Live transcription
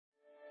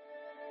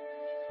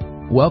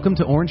Welcome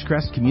to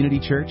Orangecrest Community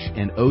Church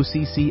and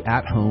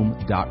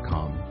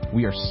OCCAtHome.com.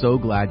 We are so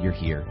glad you're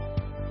here.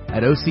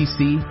 At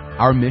OCC,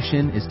 our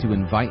mission is to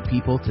invite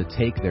people to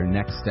take their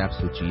next steps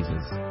with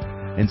Jesus.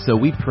 And so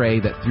we pray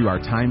that through our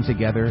time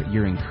together,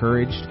 you're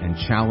encouraged and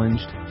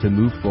challenged to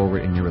move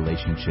forward in your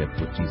relationship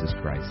with Jesus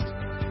Christ.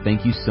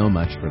 Thank you so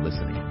much for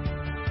listening.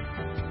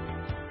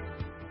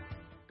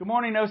 Good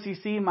morning,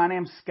 OCC. My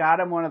name's Scott.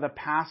 I'm one of the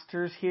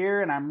pastors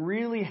here, and I'm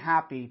really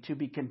happy to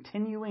be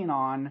continuing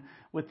on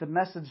with the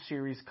message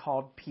series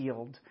called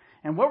Peeled.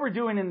 And what we're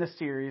doing in this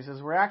series is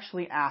we're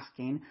actually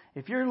asking,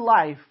 if your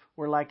life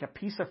were like a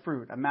piece of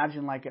fruit,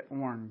 imagine like an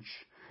orange,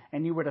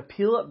 and you were to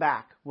peel it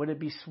back, would it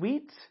be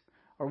sweet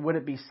or would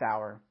it be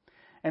sour?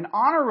 And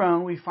on our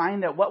own, we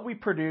find that what we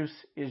produce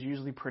is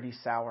usually pretty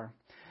sour.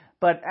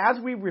 But as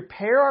we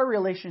repair our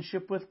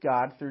relationship with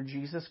God through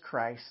Jesus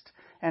Christ,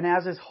 and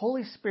as His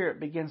Holy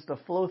Spirit begins to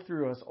flow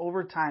through us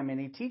over time and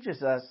He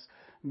teaches us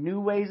new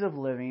ways of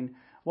living,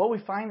 what we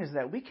find is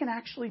that we can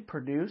actually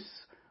produce,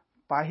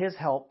 by His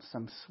help,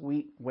 some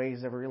sweet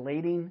ways of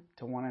relating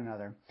to one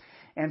another.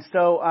 And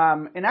so,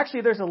 and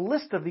actually there's a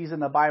list of these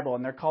in the Bible,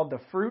 and they're called the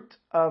fruit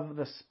of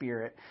the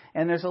Spirit.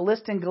 And there's a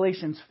list in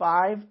Galatians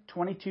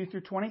 5:22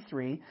 through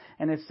 23,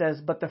 and it says,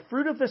 "But the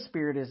fruit of the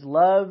Spirit is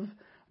love,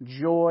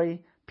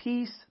 joy,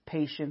 peace,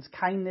 patience,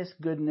 kindness,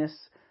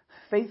 goodness,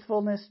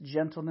 faithfulness,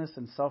 gentleness,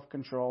 and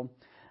self-control.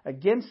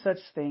 Against such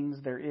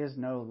things there is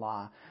no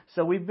law."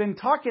 So we've been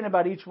talking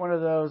about each one of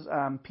those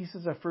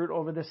pieces of fruit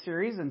over this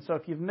series. And so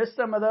if you've missed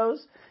some of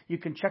those, you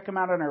can check them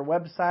out on our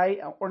website,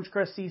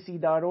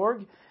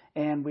 orangecrestcc.org.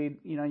 And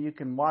you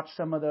can watch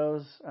some of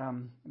those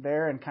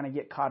there and kind of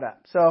get caught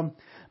up. So,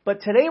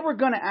 but today we're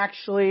going to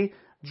actually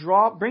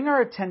bring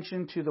our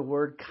attention to the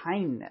word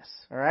kindness.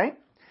 All right.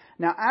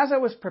 Now, as I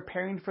was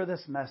preparing for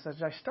this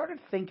message, I started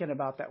thinking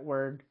about that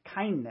word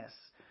kindness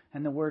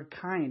and the word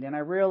kind. And I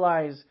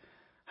realized,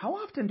 how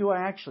often do I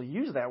actually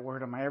use that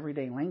word in my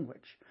everyday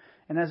language?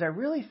 And as I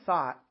really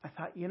thought, I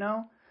thought,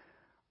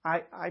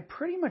 I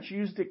pretty much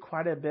used it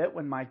quite a bit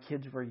when my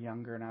kids were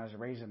younger and I was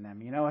raising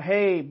them.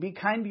 Hey, be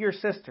kind to your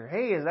sister.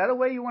 Hey, is that a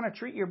way you want to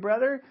treat your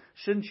brother?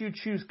 Shouldn't you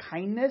choose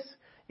kindness?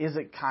 Is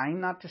it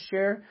kind not to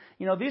share?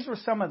 These were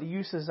some of the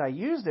uses I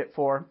used it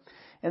for.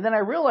 And then I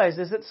realized,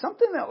 is it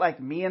something that like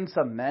me and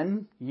some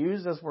men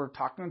use as we're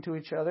talking to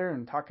each other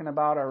and talking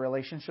about our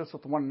relationships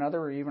with one another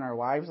or even our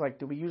wives? Like,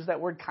 do we use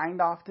that word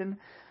kind often?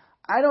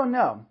 I don't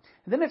know.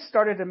 And then it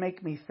started to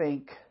make me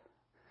think,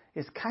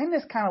 is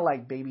kindness kind of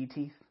like baby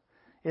teeth?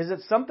 Is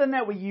it something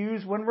that we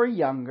use when we're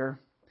younger?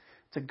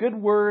 It's a good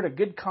word, a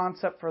good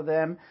concept for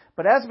them.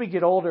 But as we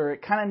get older,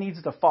 it kind of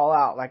needs to fall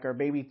out like our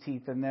baby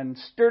teeth. And then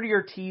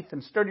sturdier teeth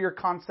and sturdier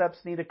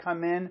concepts need to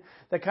come in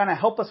that kind of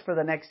help us for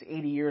the next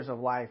 80 years of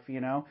life,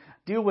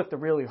 deal with the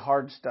really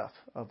hard stuff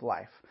of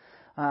life.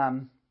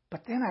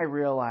 But then I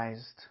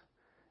realized,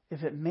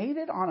 if it made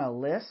it on a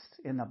list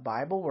in the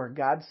Bible where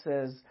God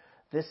says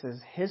this is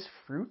His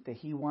fruit that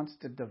He wants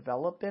to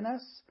develop in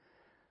us,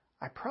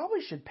 I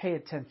probably should pay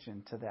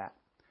attention to that.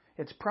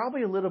 It's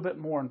probably a little bit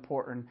more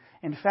important.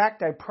 In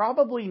fact, I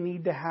probably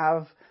need to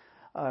have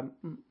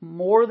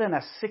more than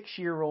a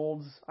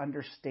 6-year-old's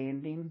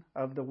understanding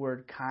of the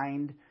word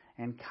kind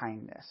and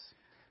kindness.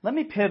 Let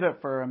me pivot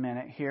for a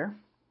minute here.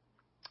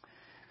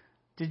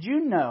 Did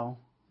you know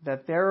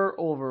that there are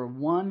over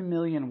 1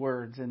 million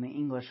words in the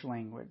English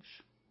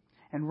language?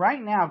 And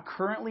right now,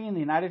 currently in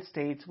the United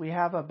States, we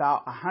have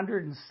about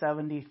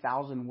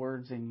 170,000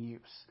 words in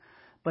use.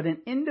 But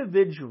an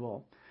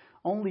individual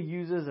only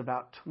uses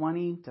about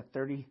 20 to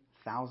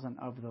 30,000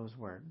 of those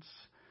words.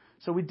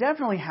 So we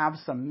definitely have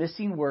some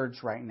missing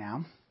words right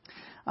now.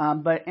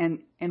 But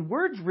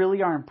words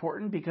really are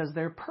important because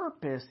their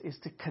purpose is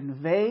to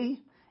convey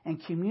and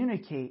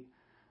communicate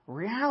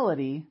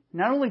reality,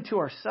 not only to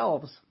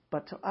ourselves,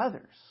 but to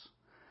others.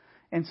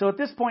 And so at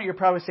this point, you're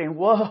probably saying,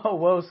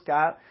 whoa,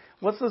 Scott,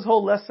 what's this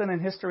whole lesson in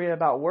history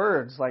about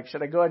words? Like,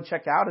 should I go ahead and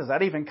check out? Is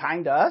that even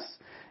kind to us?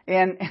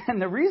 And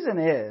the reason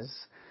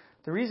is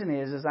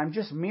I'm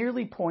just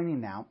merely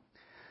pointing out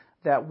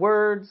that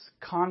words,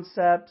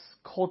 concepts,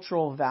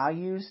 cultural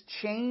values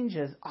change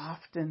as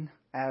often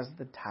as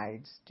the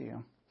tides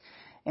do.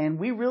 And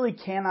we really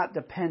cannot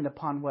depend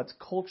upon what's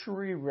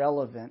culturally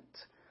relevant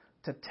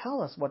to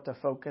tell us what to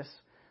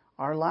focus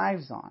our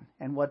lives on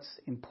and what's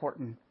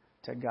important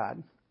to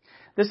God.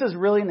 This is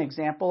really an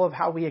example of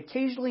how we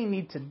occasionally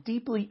need to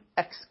deeply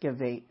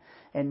excavate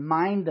and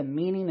mine the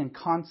meaning and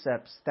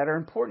concepts that are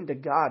important to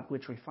God,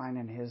 which we find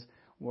in His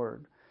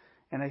Word.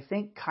 And I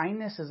think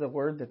kindness is a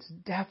word that's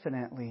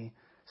definitely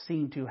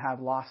seemed to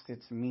have lost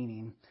its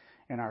meaning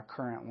in our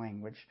current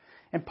language.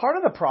 And part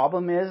of the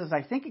problem is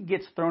I think it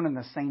gets thrown in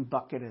the same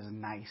bucket as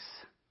nice.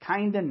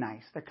 Kind and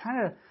nice.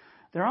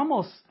 They're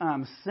almost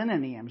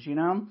synonyms,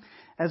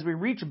 As we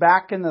reach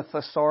back in the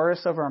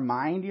thesaurus of our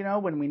mind,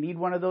 when we need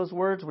one of those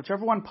words,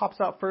 whichever one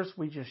pops out first,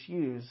 we just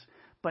use.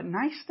 But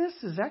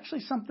niceness is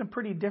actually something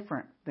pretty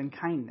different than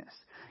kindness.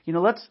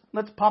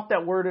 Let's pop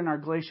that word in our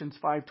Galatians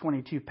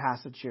 5:22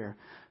 passage here.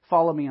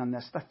 Follow me on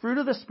this. The fruit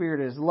of the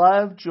Spirit is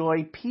love,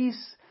 joy,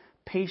 peace,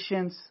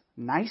 patience,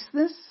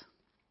 niceness,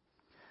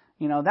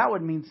 that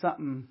would mean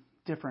something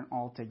different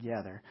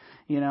altogether.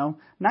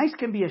 Nice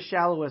can be as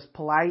shallow as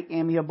polite,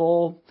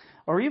 amiable,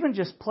 or even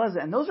just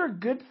pleasant. And those are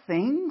good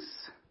things,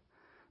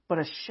 but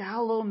a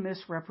shallow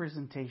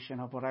misrepresentation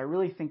of what I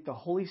really think the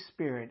Holy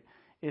Spirit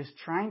is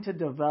trying to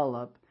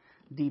develop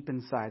deep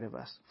inside of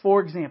us.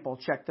 For example,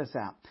 check this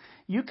out.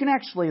 You can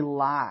actually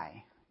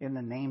lie in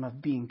the name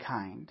of being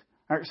kind.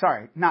 Or,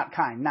 sorry, not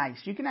kind, nice.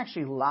 You can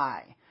actually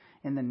lie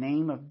in the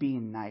name of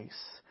being nice.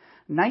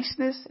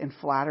 Niceness and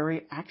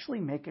flattery actually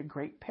make a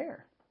great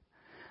pair.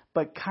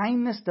 But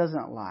kindness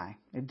doesn't lie.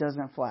 It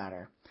doesn't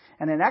flatter.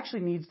 And it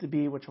actually needs to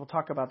be, which we'll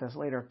talk about this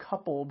later,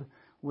 coupled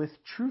with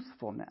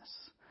truthfulness.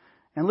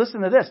 And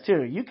listen to this,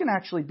 too. You can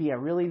actually be a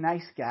really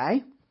nice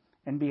guy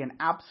and be an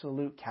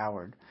absolute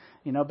coward.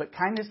 But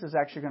kindness is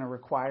actually going to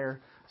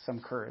require some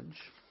courage.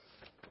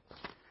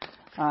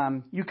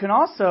 You can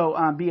also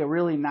be a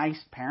really nice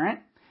parent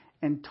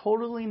and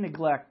totally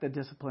neglect the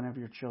discipline of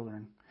your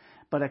children.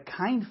 But a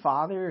kind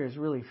father is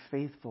really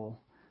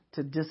faithful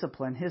to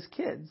discipline his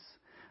kids.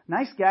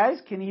 Nice guys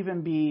can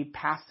even be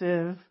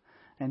passive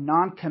and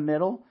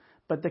non-committal,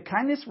 but the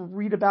kindness we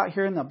read about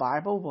here in the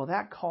Bible, well,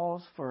 that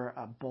calls for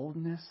a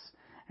boldness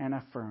and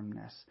a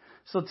firmness.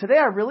 So today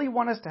I really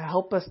want us to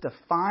help us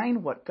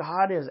define what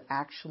God is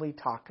actually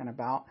talking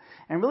about,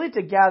 and really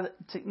to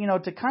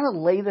kind of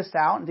lay this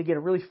out and to get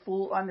a really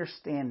full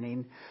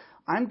understanding.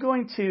 I'm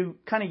going to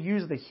kind of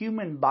use the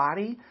human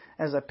body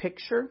as a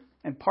picture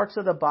and parts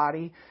of the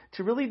body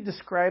to really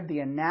describe the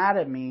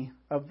anatomy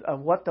of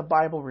what the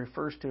Bible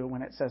refers to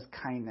when it says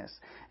kindness.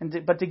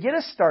 But to get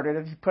us started,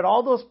 if you put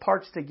all those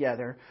parts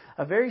together,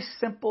 a very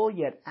simple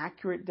yet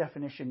accurate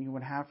definition you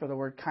would have for the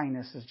word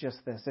kindness is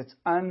just this. It's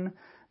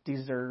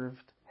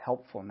undeserved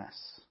helpfulness.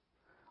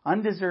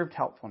 Undeserved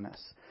helpfulness.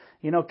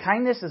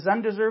 Kindness is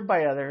undeserved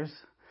by others.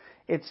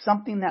 It's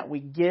something that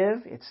we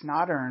give. It's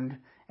not earned.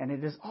 And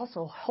it is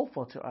also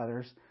helpful to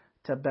others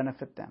to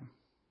benefit them.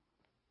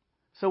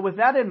 So with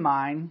that in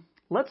mind,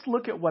 let's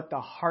look at what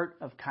the heart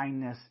of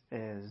kindness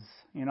is.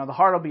 The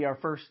heart will be our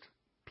first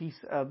piece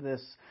of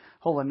this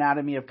whole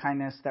anatomy of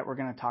kindness that we're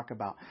going to talk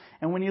about.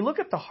 And when you look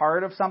at the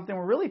heart of something,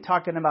 we're really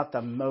talking about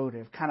the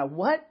motive, kind of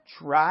what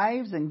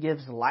drives and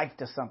gives life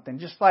to something,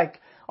 just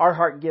like our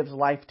heart gives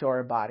life to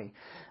our body.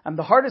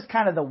 The heart is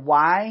kind of the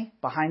why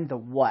behind the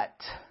what.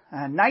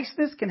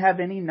 Niceness can have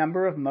any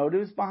number of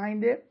motives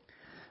behind it,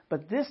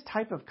 but this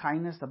type of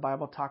kindness the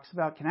Bible talks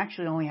about can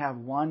actually only have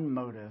one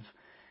motive,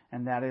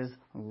 and that is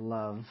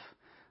love.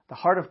 The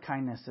heart of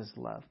kindness is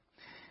love.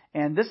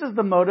 And this is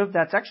the motive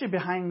that's actually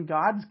behind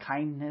God's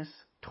kindness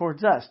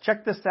towards us.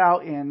 Check this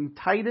out in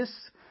Titus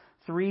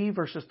 3,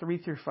 verses 3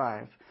 through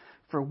 5.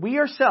 For we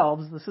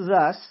ourselves, this is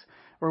us,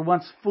 were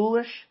once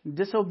foolish,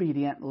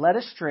 disobedient, led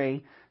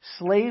astray,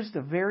 slaves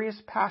to various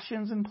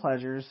passions and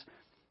pleasures,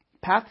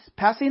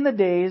 passing the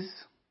days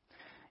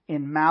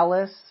in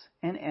malice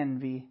and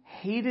envy,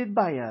 hated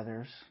by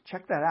others.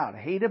 Check that out.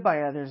 Hated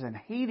by others and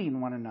hating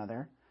one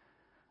another.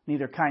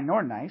 Neither kind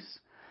nor nice.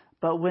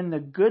 But when the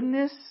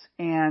goodness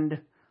and,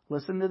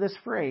 listen to this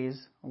phrase,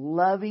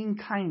 loving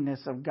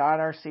kindness of God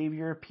our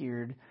Savior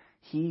appeared,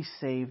 He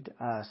saved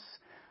us.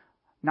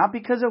 Not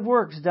because of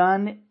works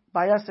done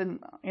by us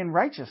in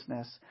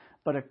righteousness,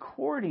 but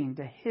according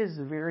to His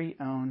very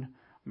own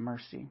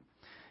mercy.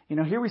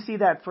 Here we see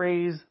that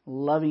phrase,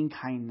 loving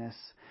kindness,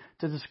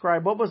 to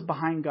describe what was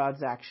behind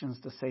God's actions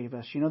to save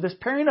us. This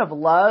pairing of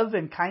love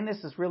and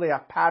kindness is really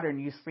a pattern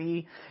you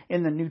see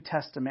in the New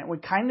Testament. When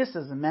kindness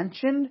is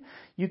mentioned,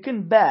 you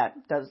can bet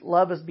that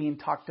love is being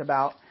talked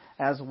about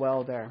as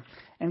well there.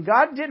 And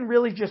God didn't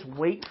really just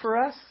wait for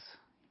us.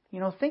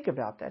 Think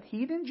about that.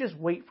 He didn't just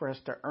wait for us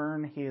to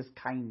earn His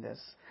kindness.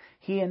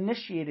 He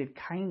initiated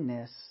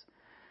kindness,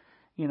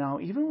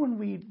 even when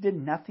we did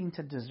nothing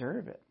to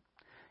deserve it.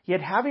 Yet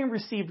having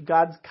received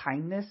God's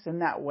kindness in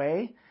that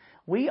way,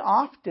 we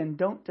often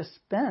don't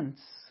dispense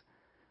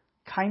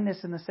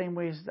kindness in the same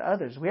ways to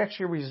others. We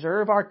actually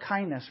reserve our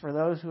kindness for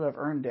those who have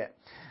earned it.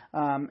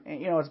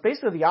 It's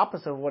basically the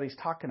opposite of what he's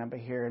talking about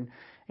here.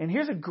 And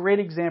here's a great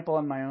example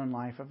in my own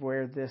life of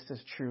where this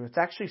is true. It's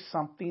actually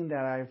something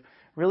that I've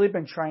really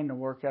been trying to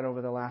work at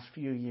over the last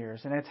few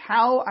years. And it's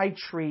how I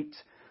treat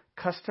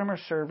customer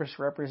service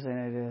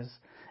representatives,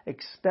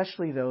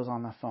 especially those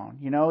on the phone.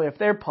 If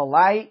they're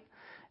polite,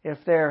 if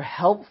they're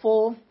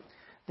helpful,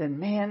 then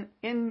man,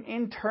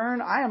 in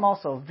turn, I am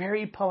also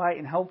very polite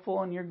and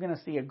helpful, and you're going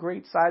to see a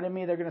great side of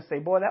me. They're going to say,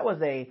 boy, that was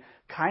a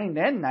kind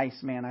and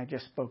nice man I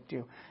just spoke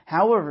to.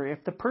 However,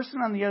 if the person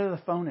on the other end of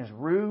the phone is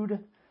rude,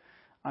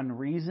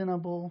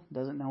 unreasonable,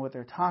 doesn't know what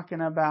they're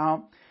talking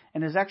about,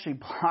 and is actually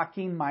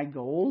blocking my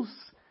goals,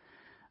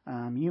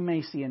 you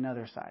may see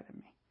another side of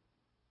me.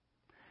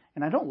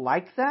 And I don't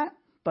like that,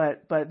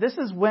 but this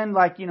is when,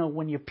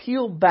 when you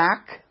peel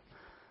back,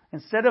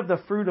 instead of the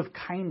fruit of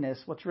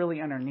kindness, what's really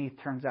underneath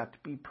turns out to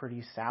be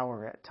pretty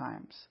sour at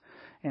times.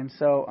 And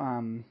so,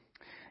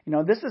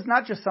 this is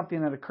not just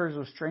something that occurs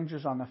with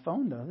strangers on the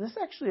phone, though. This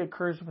actually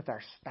occurs with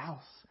our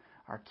spouse,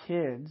 our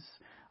kids,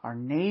 our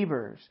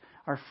neighbors,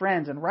 our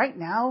friends. And right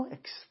now,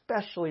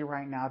 especially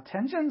right now,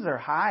 tensions are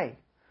high.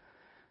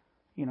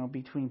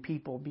 between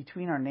people,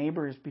 between our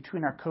neighbors,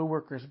 between our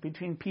coworkers,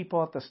 between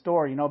people at the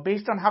store,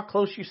 based on how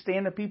close you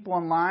stand to people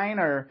in line,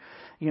 or,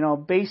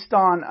 based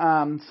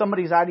on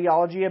somebody's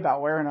ideology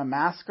about wearing a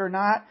mask or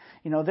not.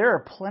 There are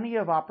plenty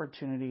of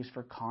opportunities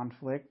for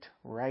conflict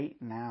right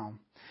now.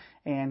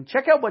 And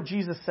check out what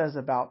Jesus says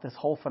about this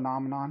whole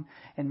phenomenon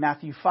in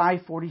Matthew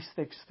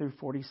 5:46 through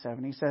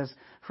 47. He says,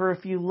 "For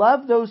if you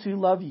love those who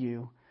love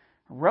you,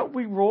 what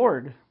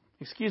reward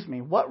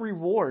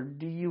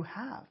do you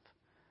have?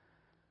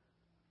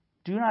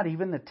 Do not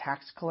even the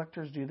tax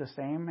collectors do the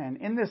same?" And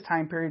in this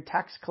time period,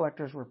 tax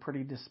collectors were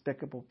pretty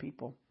despicable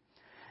people.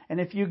 "And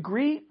if you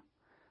greet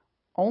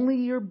only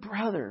your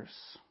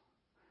brothers,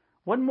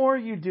 what more are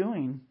you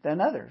doing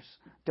than others?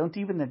 Don't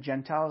even the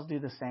Gentiles do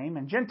the same?"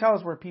 And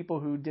Gentiles were people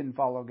who didn't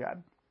follow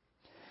God.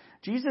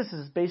 Jesus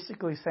is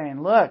basically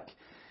saying, look,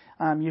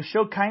 you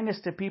show kindness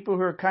to people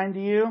who are kind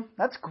to you.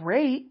 That's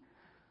great,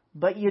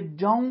 but you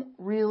don't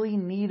really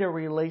need a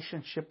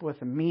relationship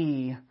with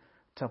me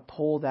to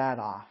pull that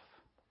off.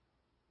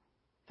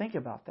 Think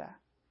about that.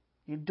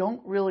 You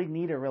don't really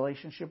need a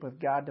relationship with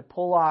God to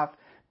pull off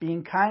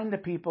being kind to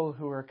people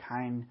who are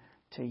kind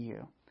to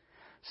you.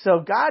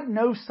 So God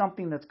knows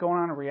something that's going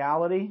on in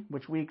reality,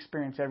 which we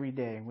experience every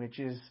day, which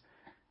is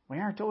we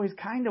aren't always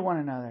kind to one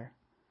another.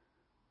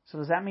 So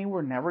does that mean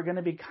we're never going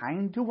to be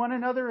kind to one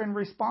another in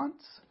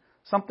response?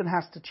 Something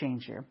has to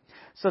change here.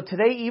 So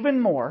today, even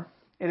more,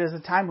 it is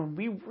a time when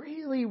we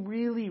really,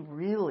 really,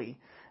 really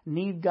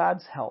need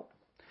God's help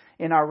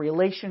in our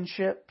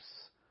relationships,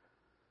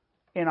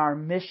 in our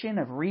mission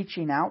of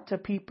reaching out to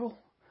people,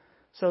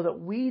 so that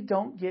we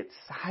don't get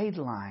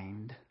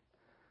sidelined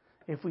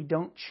if we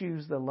don't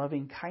choose the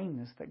loving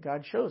kindness that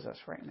God shows us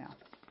right now.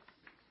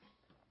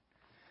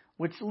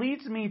 Which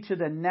leads me to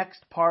the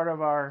next part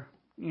of our,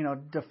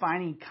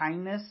 defining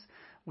kindness,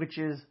 which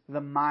is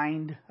the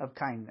mind of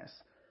kindness.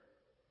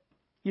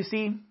 You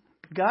see,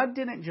 God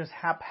didn't just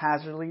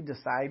haphazardly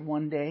decide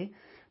one day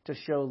to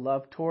show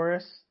love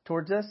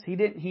towards us.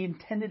 He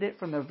intended it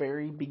from the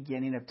very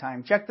beginning of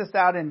time. Check this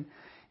out in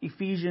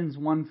Ephesians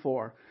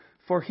 1:4.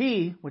 "For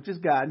He," which is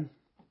God,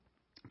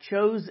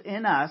 chose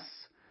us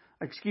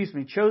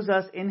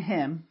in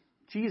Him,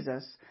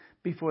 Jesus,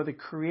 before the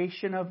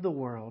creation of the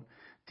world,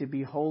 to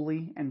be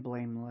holy and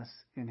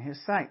blameless in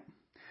His sight.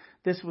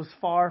 This was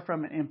far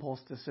from an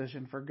impulse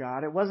decision for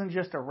God. It wasn't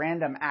just a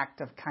random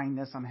act of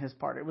kindness on His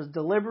part. It was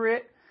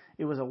deliberate.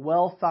 It was a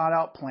well thought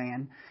out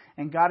plan.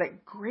 And God,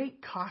 at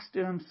great cost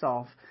to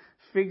Himself,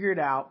 figured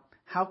out,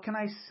 how can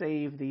I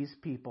save these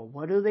people?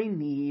 What do they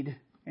need?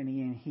 And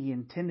He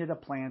intended a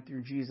plan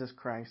through Jesus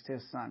Christ,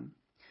 His Son.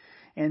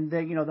 And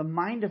the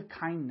mind of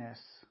kindness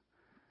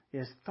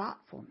is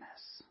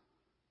thoughtfulness.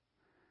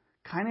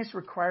 Kindness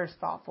requires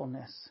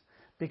thoughtfulness,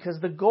 because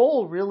the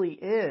goal really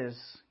is,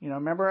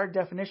 remember our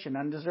definition,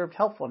 undeserved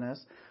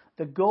helpfulness.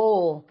 The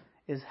goal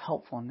is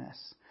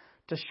helpfulness.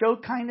 To show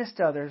kindness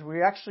to others,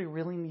 we actually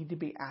really need to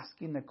be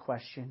asking the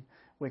question,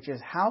 which is,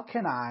 how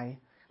can I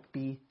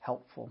be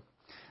helpful?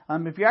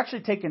 If you're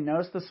actually taking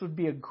notes, this would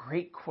be a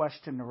great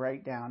question to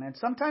write down. And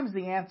sometimes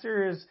the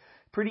answer is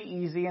pretty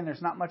easy and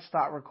there's not much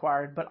thought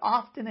required, but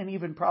often, and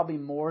even probably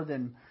more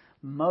than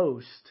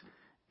most,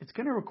 it's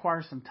going to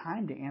require some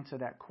time to answer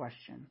that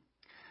question.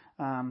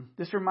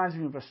 This reminds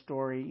me of a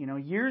story.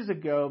 Years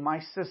ago,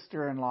 my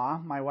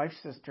sister-in-law, my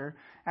wife's sister,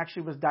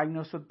 actually was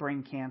diagnosed with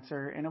brain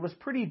cancer, and it was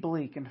pretty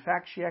bleak. In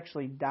fact, she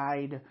actually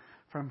died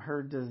from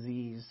her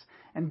disease.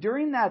 And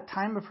during that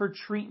time of her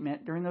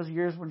treatment, during those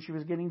years when she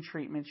was getting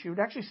treatment, she would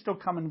actually still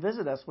come and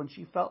visit us when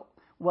she felt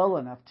well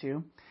enough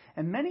to.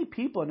 And many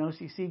people in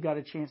OCC got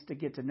a chance to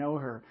get to know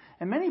her.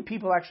 And many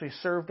people actually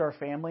served our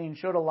family and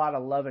showed a lot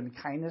of love and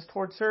kindness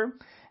towards her.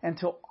 And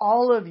to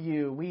all of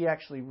you, we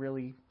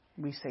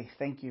say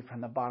thank you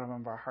from the bottom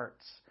of our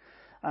hearts.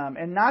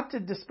 And not to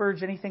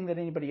disparage anything that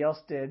anybody else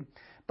did,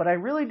 but I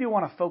really do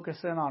want to focus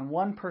in on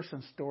one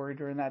person's story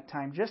during that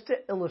time just to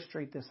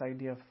illustrate this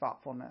idea of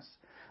thoughtfulness.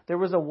 There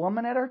was a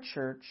woman at our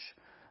church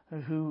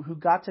who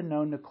got to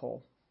know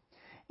Nicole.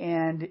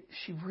 And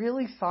she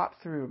really thought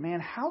through,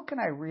 how can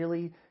I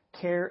really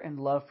care and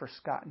love for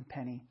Scott and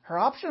Penny? Her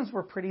options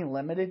were pretty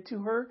limited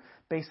to her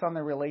based on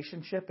their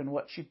relationship and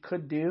what she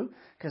could do,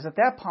 because at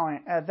that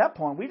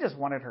point we just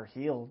wanted her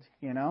healed,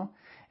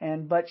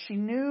 but she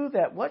knew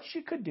that what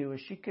she could do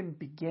is she can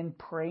begin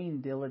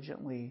praying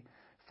diligently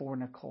for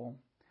Nicole.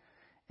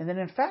 And then,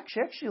 in fact,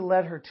 she actually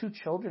led her 2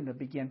 children to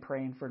begin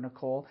praying for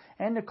Nicole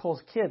and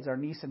Nicole's kids, our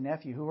niece and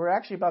nephew, who were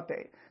actually about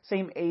the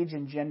same age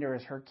and gender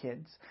as her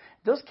kids.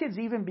 Those kids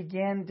even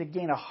began to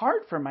gain a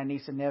heart for my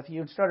niece and nephew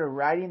and started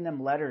writing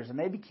them letters, and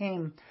they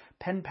became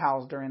pen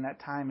pals during that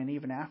time and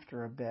even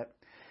after a bit.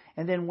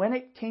 And then when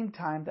it came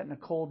time that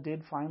Nicole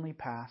did finally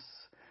pass,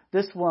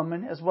 this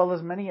woman, as well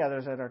as many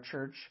others at our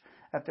church,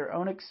 at their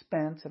own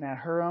expense and at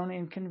her own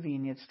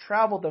inconvenience,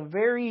 traveled a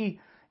very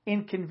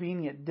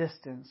inconvenient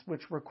distance,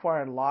 which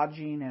required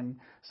lodging and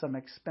some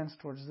expense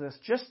towards this,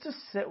 just to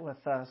sit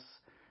with us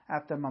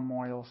at the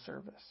memorial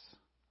service.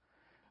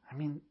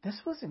 This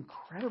was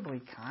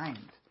incredibly kind.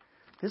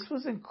 This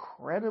was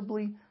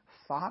incredibly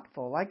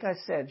thoughtful. Like I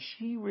said,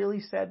 she really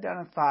sat down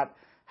and thought,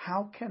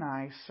 how can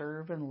I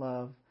serve and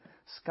love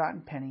Scott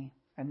and Penny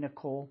and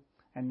Nicole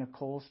and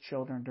Nicole's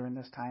children during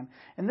this time?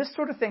 And this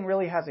sort of thing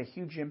really has a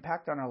huge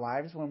impact on our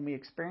lives when we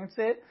experience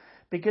it,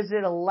 because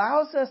it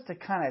allows us to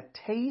kind of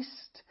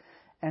taste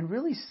and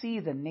really see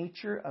the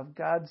nature of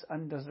God's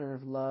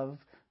undeserved love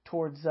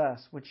towards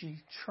us, which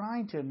He's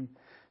trying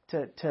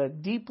to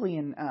deeply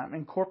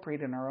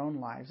incorporate in our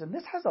own lives. And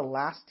this has a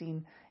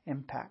lasting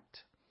impact.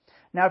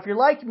 Now, if you're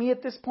like me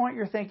at this point,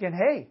 you're thinking,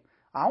 hey,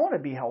 I want to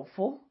be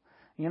helpful,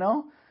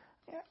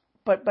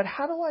 but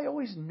how do I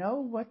always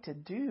know what to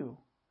do?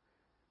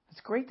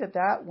 It's great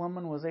that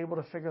woman was able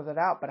to figure that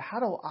out, but how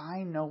do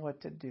I know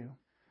what to do?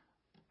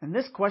 And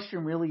this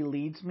question really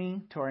leads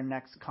me to our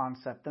next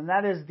concept, and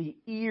that is the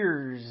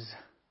ears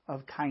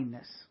of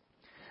kindness.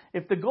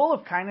 If the goal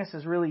of kindness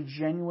is really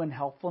genuine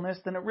helpfulness,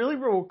 then it really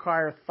will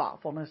require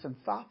thoughtfulness, and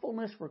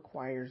thoughtfulness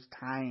requires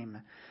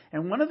time.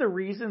 And one of the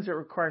reasons it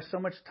requires so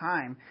much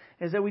time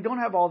is that we don't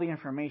have all the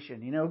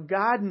information.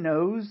 God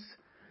knows,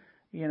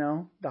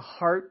 the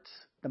heart,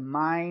 the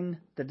mind,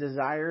 the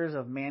desires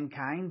of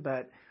mankind,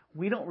 but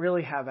we don't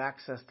really have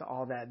access to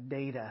all that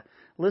data.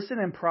 Listen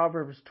in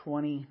Proverbs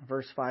 20,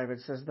 verse 5.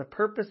 It says, "The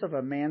purpose of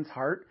a man's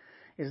heart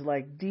is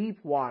like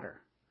deep water,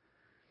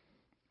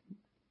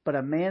 but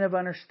a man of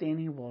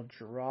understanding will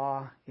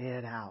draw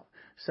it out."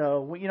 So,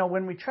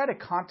 when we try to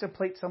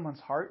contemplate someone's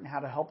heart and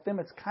how to help them,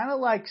 it's kind of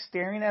like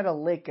staring at a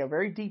lake, a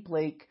very deep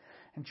lake,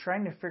 and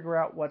trying to figure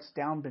out what's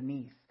down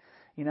beneath.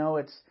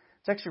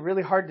 It's actually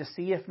really hard to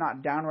see, if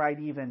not downright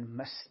even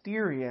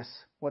mysterious,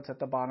 what's at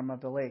the bottom of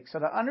the lake. So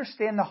to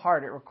understand the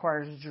heart, it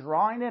requires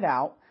drawing it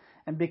out.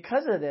 And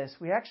because of this,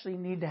 we actually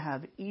need to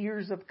have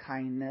ears of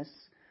kindness,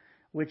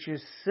 which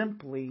is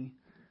simply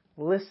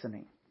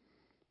listening.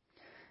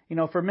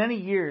 For many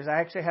years, I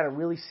actually had a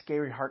really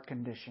scary heart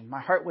condition.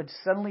 My heart would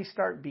suddenly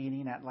start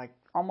beating at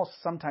almost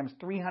sometimes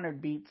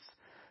 300 beats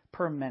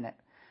per minute.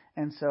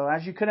 And so,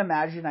 as you could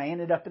imagine, I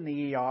ended up in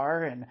the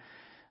ER and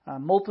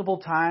multiple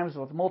times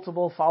with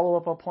multiple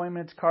follow-up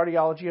appointments,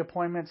 cardiology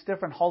appointments,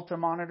 different Holter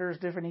monitors,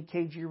 different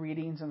EKG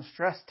readings, and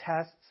stress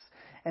tests.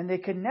 And they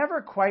could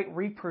never quite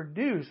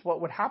reproduce what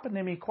would happen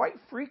to me quite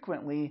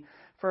frequently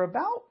for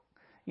about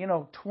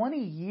 20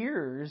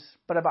 years,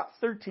 but about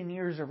 13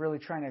 years of really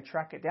trying to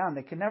track it down.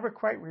 They could never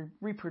quite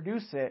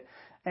reproduce it.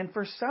 And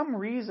for some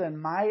reason,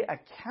 my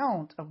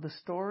account of the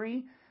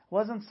story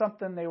wasn't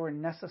something they were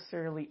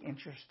necessarily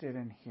interested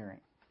in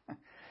hearing.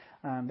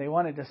 They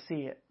wanted to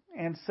see it.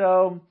 And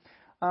so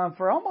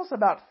for almost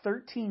about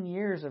 13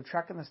 years of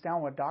tracking this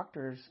down with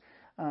doctors,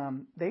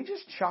 they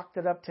just chalked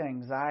it up to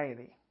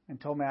anxiety and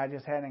told me I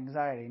just had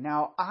anxiety.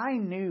 Now, I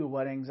knew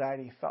what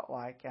anxiety felt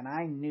like, and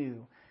I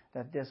knew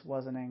that this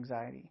wasn't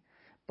anxiety.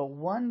 But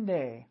one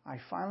day, I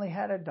finally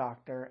had a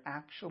doctor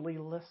actually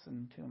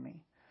listen to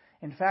me.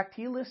 In fact,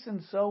 he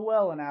listened so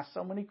well and asked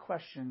so many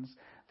questions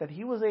that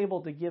he was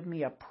able to give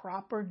me a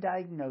proper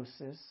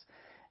diagnosis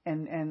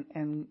and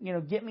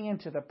get me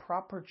into the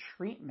proper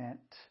treatment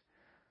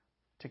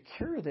to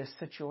cure this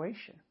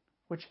situation,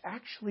 which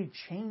actually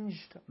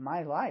changed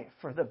my life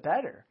for the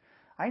better.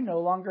 I no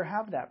longer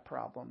have that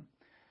problem,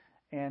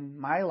 and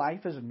my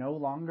life is no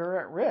longer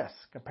at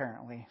risk,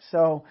 apparently.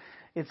 So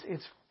it's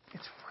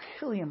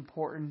really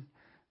important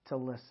to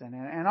listen.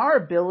 And our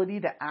ability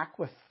to act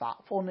with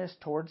thoughtfulness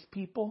towards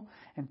people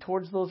and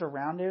towards those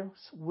around us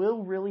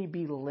will really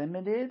be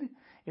limited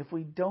if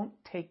we don't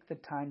take the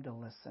time to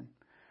listen.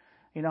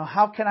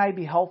 How can I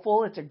be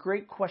helpful? It's a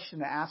great question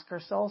to ask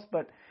ourselves,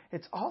 but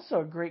it's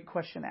also a great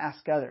question to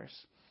ask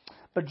others.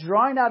 But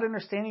drawing out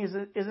understanding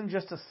isn't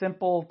just a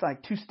simple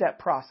two-step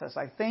process.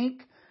 I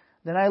think,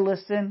 then I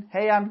listen.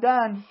 Hey, I'm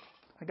done.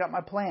 I got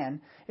my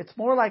plan. It's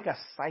more like a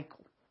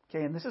cycle.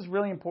 Okay, and this is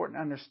really important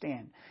to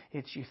understand.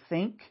 It's you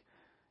think,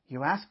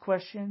 you ask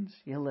questions,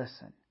 you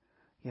listen.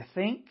 You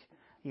think,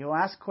 you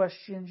ask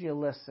questions, you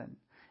listen.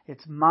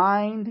 It's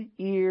mind,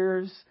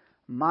 ears,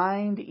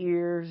 mind,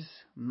 ears,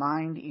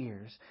 mind,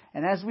 ears.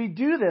 And as we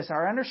do this,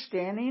 our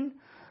understanding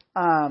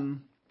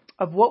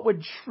of what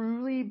would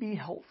truly be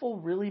helpful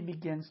really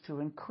begins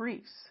to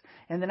increase.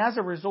 And then as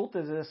a result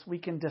of this, we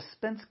can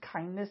dispense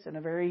kindness in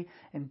a very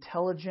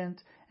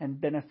intelligent and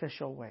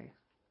beneficial way.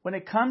 When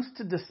it comes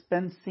to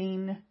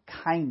dispensing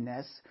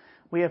kindness,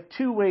 we have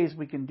two ways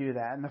we can do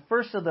that. And the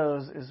first of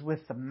those is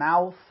with the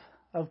mouth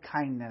of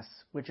kindness,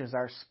 which is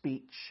our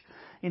speech.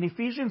 In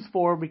Ephesians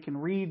 4, we can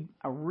read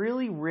a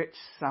really rich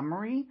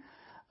summary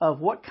of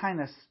what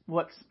kind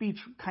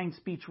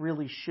speech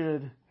really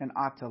should and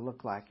ought to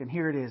look like. And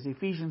here it is,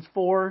 Ephesians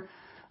 4.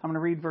 I'm going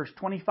to read verse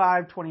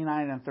 25,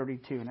 29, and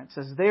 32. And it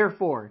says,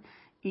 "Therefore,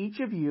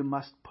 each of you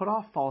must put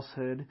off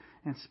falsehood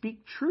and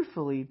speak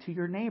truthfully to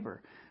your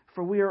neighbor,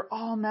 for we are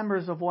all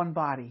members of one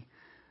body.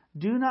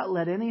 Do not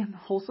let any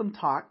unwholesome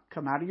talk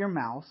come out of your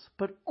mouths,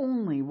 but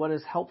only what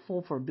is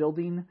helpful for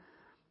building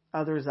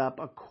others up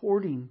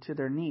according to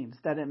their needs,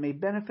 that it may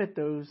benefit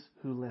those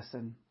who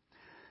listen.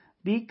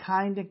 Be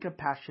kind and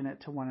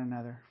compassionate to one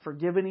another,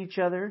 forgiving each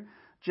other,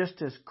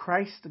 just as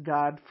Christ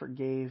God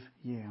forgave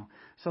you.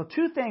 So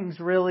two things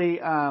really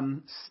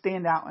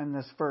stand out in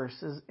this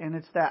verse, and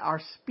it's that our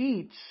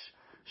speech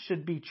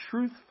should be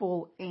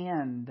truthful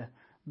and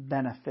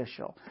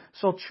beneficial.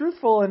 So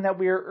truthful in that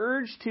we are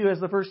urged to, as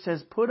the verse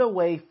says, put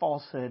away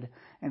falsehood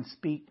and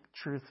speak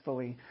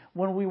truthfully.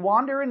 When we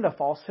wander into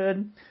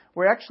falsehood,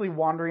 we're actually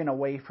wandering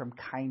away from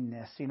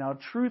kindness.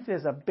 Truth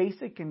is a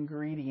basic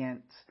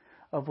ingredient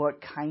of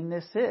what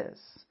kindness is.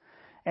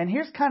 And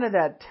here's kind of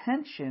that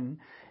tension,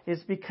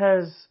 is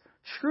because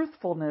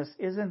truthfulness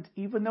isn't,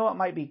 even though it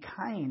might be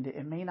kind,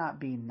 it may not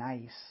be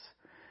nice.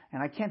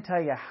 And I can't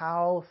tell you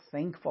how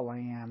thankful I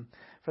am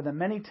for the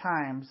many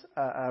times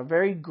a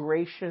very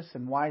gracious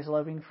and wise,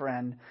 loving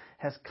friend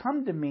has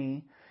come to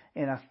me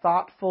in a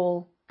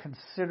thoughtful,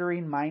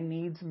 considering my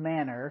needs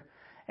manner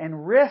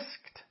and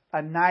risked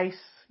a nice,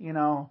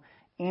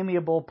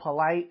 amiable,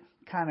 polite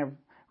kind of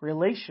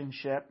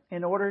relationship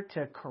in order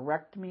to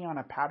correct me on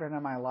a pattern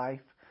in my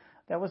life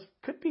that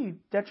could be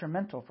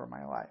detrimental for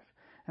my life.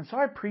 And so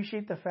I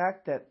appreciate the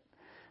fact that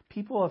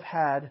people have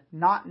had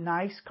not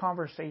nice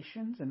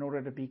conversations in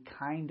order to be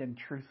kind and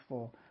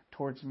truthful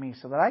towards me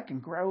so that I can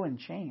grow and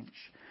change.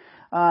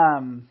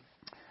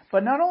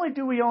 But not only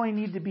do we only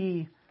need to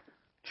be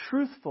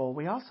truthful,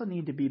 we also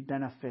need to be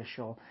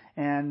beneficial.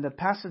 And the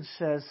passage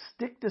says,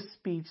 stick to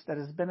speech that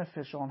is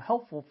beneficial and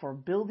helpful for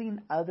building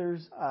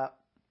others up.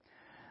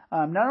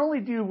 Not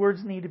only do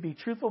words need to be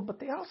truthful, but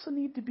they also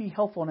need to be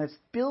helpful. And it's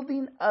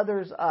building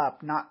others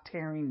up, not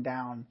tearing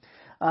down.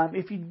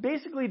 If you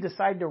basically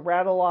decide to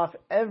rattle off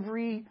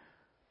every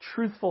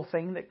truthful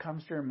thing that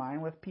comes to your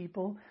mind with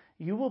people,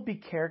 you will be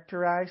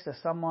characterized as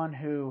someone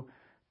who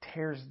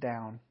tears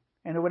down.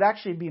 And it would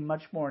actually be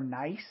much more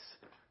nice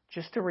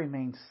just to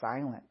remain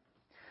silent.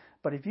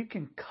 But if you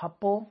can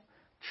couple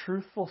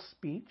truthful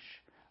speech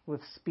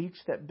with speech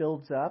that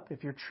builds up,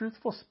 if your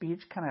truthful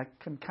speech can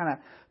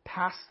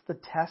pass the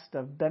test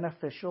of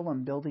beneficial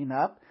and building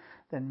up,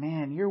 then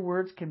man, your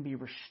words can be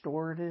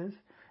restorative,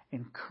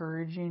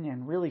 encouraging,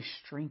 and really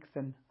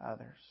strengthen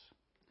others.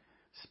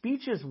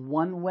 Speech is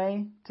one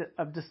way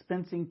of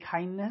dispensing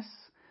kindness.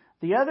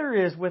 The other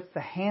is with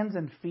the hands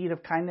and feet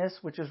of kindness,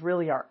 which is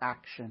really our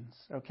actions.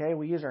 Okay,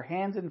 we use our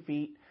hands and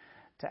feet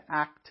to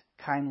act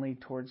kindly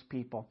towards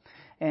people.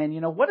 And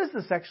what does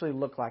this actually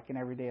look like in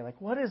everyday?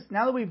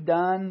 Now that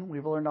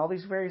we've learned all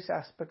these various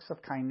aspects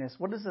of kindness,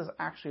 what does this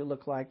actually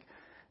look like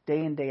day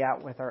in, day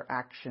out with our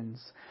actions?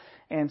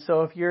 And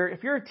so if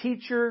you're a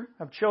teacher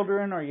of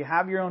children, or you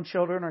have your own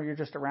children, or you're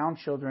just around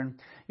children,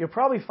 you'll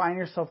probably find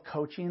yourself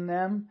coaching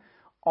them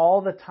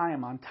all the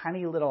time on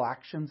tiny little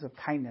actions of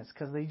kindness,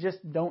 because they just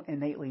don't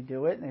innately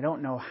do it and they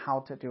don't know how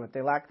to do it.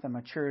 They lack the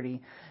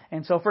maturity.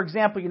 And so, for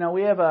example,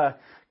 we have a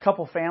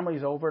couple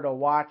families over to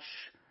watch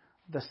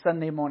the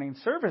Sunday morning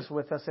service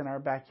with us in our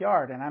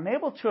backyard, and I'm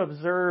able to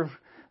observe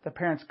the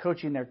parents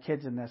coaching their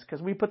kids in this,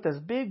 because we put this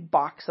big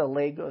box of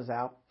Legos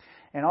out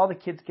and all the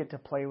kids get to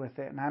play with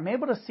it. And I'm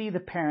able to see the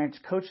parents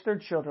coach their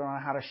children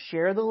on how to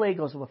share the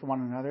Legos with one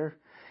another,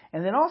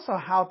 and then also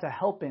how to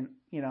help in,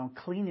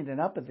 cleaning it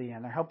up at the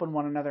end. They're helping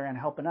one another and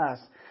helping us.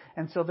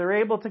 And so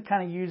they're able to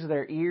kind of use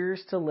their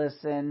ears to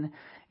listen.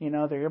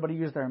 They're able to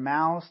use their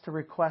mouths to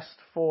request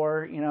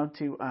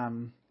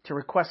to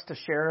request to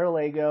share a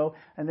Lego.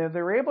 And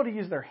they're able to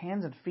use their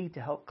hands and feet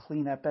to help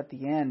clean up at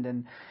the end.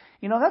 And,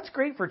 that's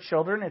great for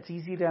children. It's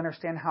easy to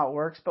understand how it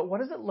works. But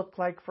what does it look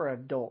like for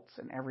adults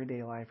in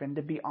everyday life? And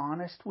to be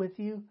honest with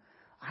you,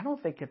 I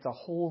don't think it's a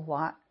whole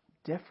lot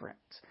different.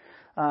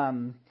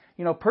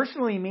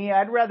 Personally me,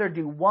 I'd rather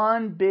do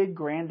one big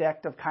grand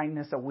act of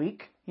kindness a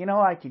week.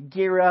 I could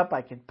gear up,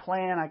 I could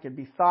plan, I could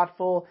be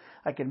thoughtful,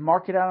 I could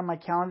mark it out on my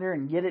calendar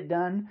and get it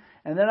done,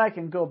 and then I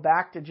can go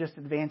back to just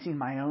advancing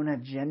my own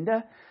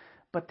agenda.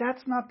 But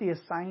that's not the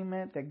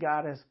assignment that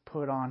God has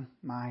put on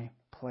my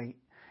plate.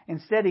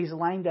 Instead, He's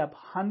lined up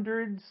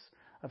hundreds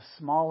of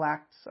small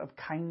acts of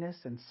kindness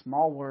and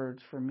small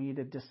words for me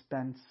to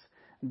dispense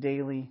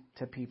daily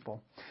to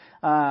people.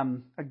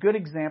 A good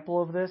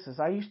example of this is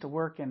I used to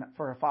work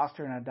for a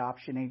foster and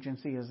adoption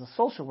agency as a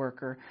social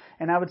worker,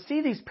 and I would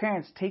see these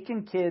parents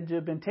taking kids who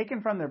have been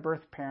taken from their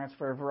birth parents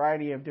for a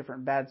variety of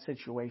different bad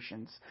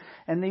situations.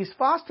 And these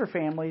foster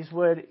families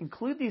would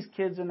include these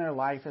kids in their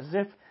life as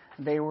if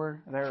they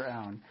were their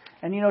own.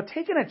 And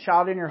taking a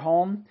child in your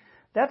home,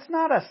 that's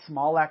not a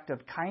small act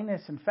of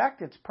kindness. In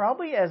fact, it's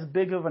probably as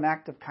big of an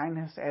act of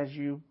kindness as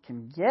you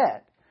can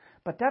get.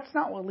 But that's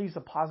not what leaves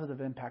a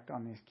positive impact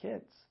on these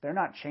kids. They're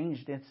not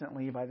changed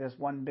instantly by this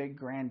one big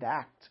grand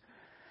act.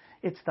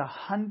 It's the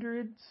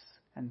hundreds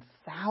and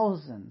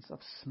thousands of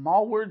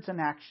small words and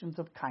actions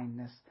of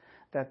kindness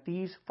that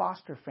these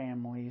foster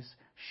families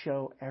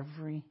show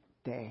every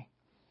day.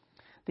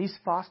 These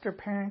foster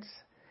parents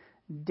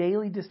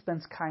daily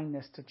dispense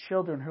kindness to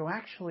children who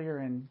actually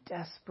are in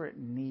desperate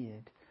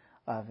need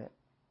of it.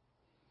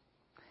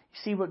 You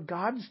see, what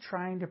God's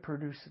trying to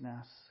produce in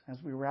us, as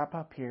we wrap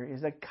up here,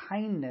 is a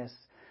kindness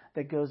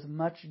that goes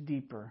much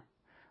deeper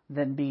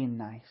than being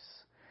nice.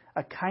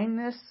 A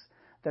kindness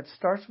that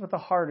starts with the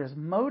heart, is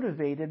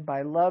motivated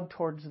by love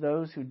towards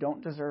those who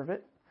don't deserve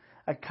it.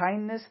 a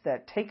kindness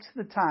that takes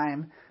the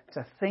time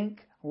to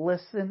think,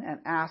 listen, and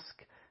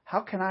ask,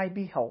 how can I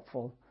be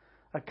helpful?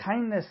 A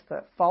kindness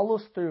that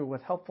follows through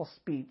with helpful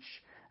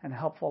speech and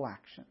helpful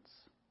actions.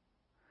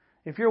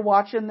 If you're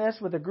watching this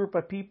with a group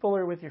of people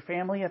or with your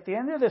family, at the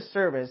end of this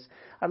service,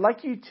 I'd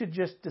like you to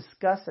just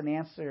discuss and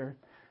answer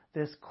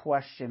this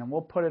question, and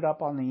we'll put it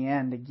up on the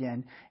end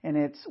again. And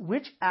it's,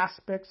 which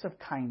aspects of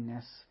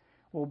kindness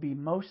will be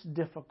most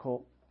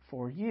difficult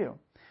for you?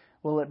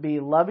 Will it be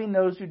loving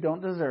those who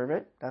don't deserve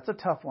it? That's a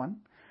tough one.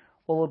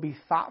 Will it be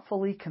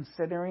thoughtfully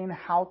considering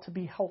how to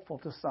be helpful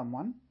to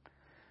someone?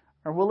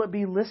 Or will it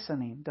be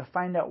listening to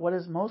find out what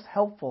is most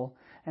helpful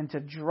and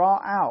to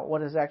draw out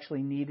what is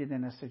actually needed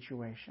in a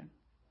situation?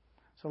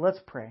 So let's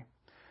pray.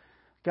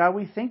 God,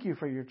 we thank you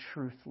for your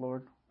truth,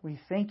 Lord. We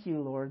thank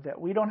you, Lord,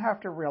 that we don't have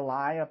to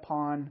rely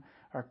upon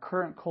our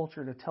current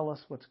culture to tell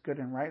us what's good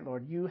and right,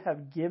 Lord. You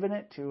have given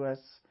it to us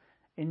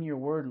in your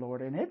word,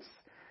 Lord, and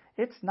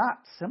it's not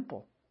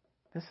simple.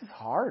 This is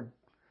hard.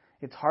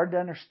 It's hard to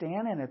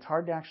understand, and it's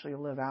hard to actually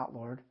live out,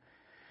 Lord.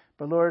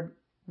 But Lord,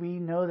 we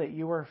know that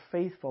you are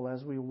faithful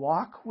as we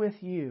walk with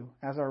you,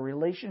 as our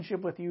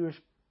relationship with you is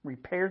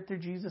repaired through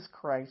Jesus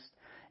Christ,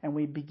 and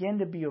we begin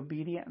to be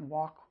obedient and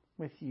walk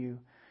with you.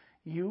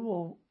 You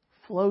will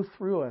flow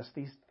through us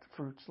these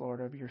fruits, Lord,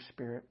 of your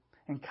Spirit.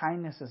 And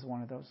kindness is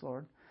one of those,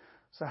 Lord.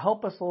 So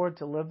help us, Lord,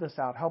 to live this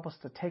out. Help us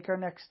to take our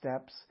next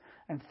steps.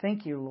 And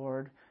thank you,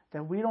 Lord,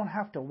 that we don't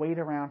have to wait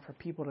around for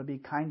people to be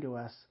kind to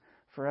us,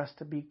 for us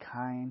to be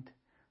kind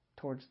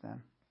towards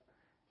them.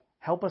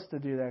 Help us to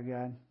do that,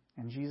 God.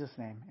 In Jesus'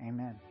 name,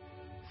 amen.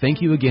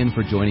 Thank you again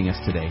for joining us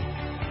today.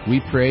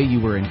 We pray you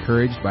were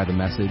encouraged by the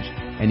message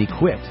and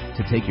equipped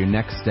to take your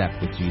next step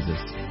with Jesus.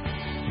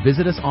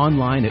 Visit us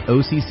online at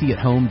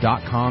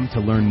occathome.com to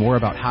learn more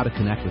about how to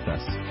connect with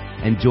us.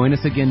 And join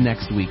us again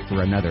next week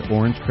for another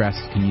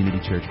Orangecrest Community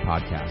Church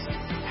podcast.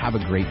 Have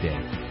a great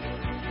day.